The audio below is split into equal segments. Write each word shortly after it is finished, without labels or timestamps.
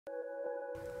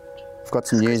I've got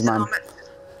some news, man.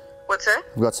 What's that?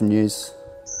 I've got some news.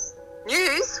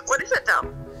 News? What is it,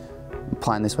 Dub? I'm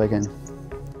playing this weekend.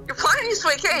 You're playing this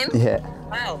weekend? Yeah.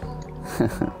 Wow.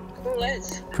 Cool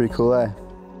as. Pretty cool, eh?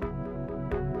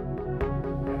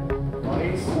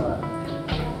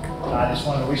 I just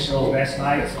wanted to wish you all the best,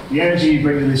 mate. The energy you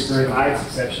bring to this group, mate, it's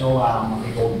exceptional. I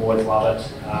think all the boys love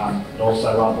it, but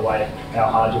also love the way how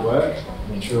hard you work.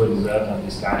 And you truly deserve it of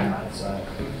this game, mate. So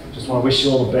just want to wish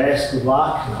you all the best, good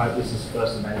luck, and hope this is the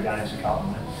first of many games for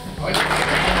Carlton, mate.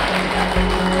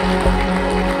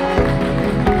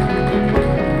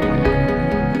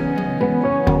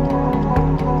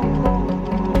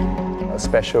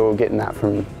 Special getting that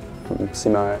from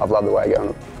Simo. I've loved the way he's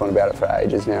gone about it for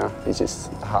ages now. He's just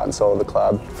the heart and soul of the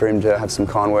club. For him to have some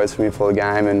kind words for me before the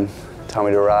game and tell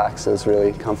me to relax, it was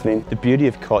really comforting. The beauty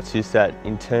of Cots is that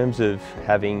in terms of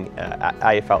having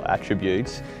AFL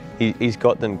attributes, he's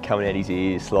got them coming out his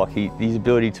ears. Like his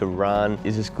ability to run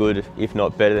is as good, if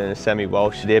not better, than a Sammy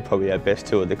Walsh. They're probably our best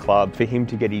two at the club. For him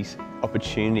to get his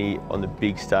opportunity on the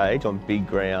big stage, on big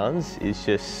grounds, is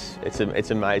just,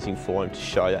 it's amazing for him to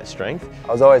show that strength.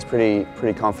 I was always pretty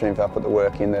confident if I put the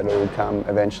work in that it would come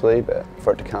eventually, but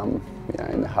for it to come,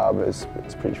 in the hub, it's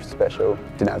pretty special.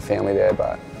 Didn't have family there,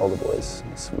 but all the boys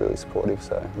were really supportive,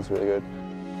 so it was really good.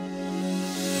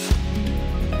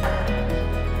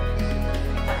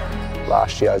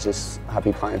 Last year I was just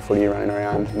happy playing footy, running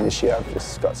around, and this year I've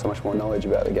just got so much more knowledge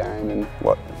about the game and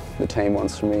what the team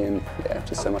wants from me, and yeah,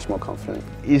 just so much more confident.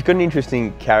 He's got an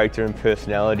interesting character and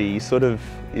personality. He's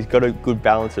got a good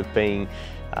balance of being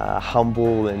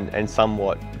humble and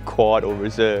somewhat quiet or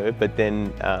reserved, but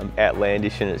then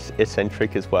outlandish and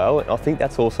eccentric as well. And I think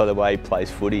that's also the way he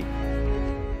plays footy.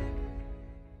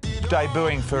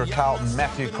 Debuting for Carlton,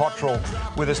 Matthew Cottrell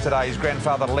with us today. His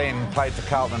grandfather Len played for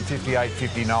Carlton in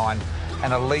 58-59.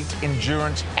 An elite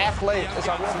endurance athlete. The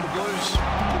Blues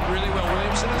did really well.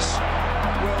 Williamson has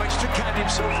well extricated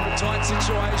himself from a tight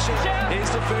situation. Here's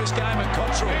the first game at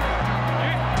Cottrell.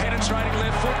 Penetrating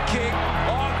left foot kick.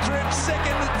 Oh, Cripps,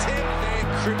 second attempt there,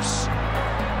 Cripps.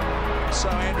 So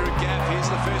Andrew Gaff, here's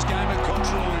the first game at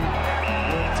Cottrell, and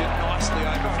worked it nicely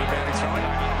over for the boundary throw.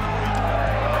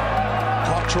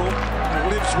 Cottrell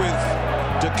lives with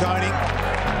DeConing,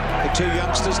 the two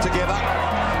youngsters together.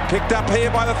 Picked up here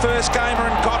by the first gamer,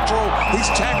 and Cottrell, he's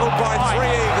tackled by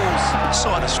three Eagles.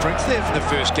 Sign of strength there for the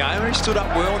first gamer. He stood up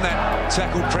well in that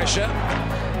tackle pressure.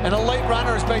 An elite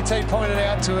runner, as BT pointed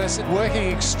out to us,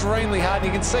 working extremely hard. And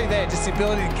you can see there just the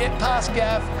ability to get past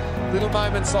Gaff, little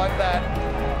moments like that.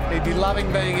 He'd be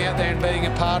loving being out there and being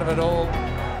a part of it all.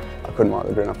 I couldn't wipe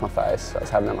the grin off my face. I was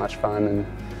having that much fun, and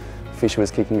Fisher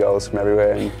was kicking goals from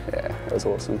everywhere, and yeah, it was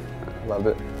awesome. I loved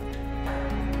it.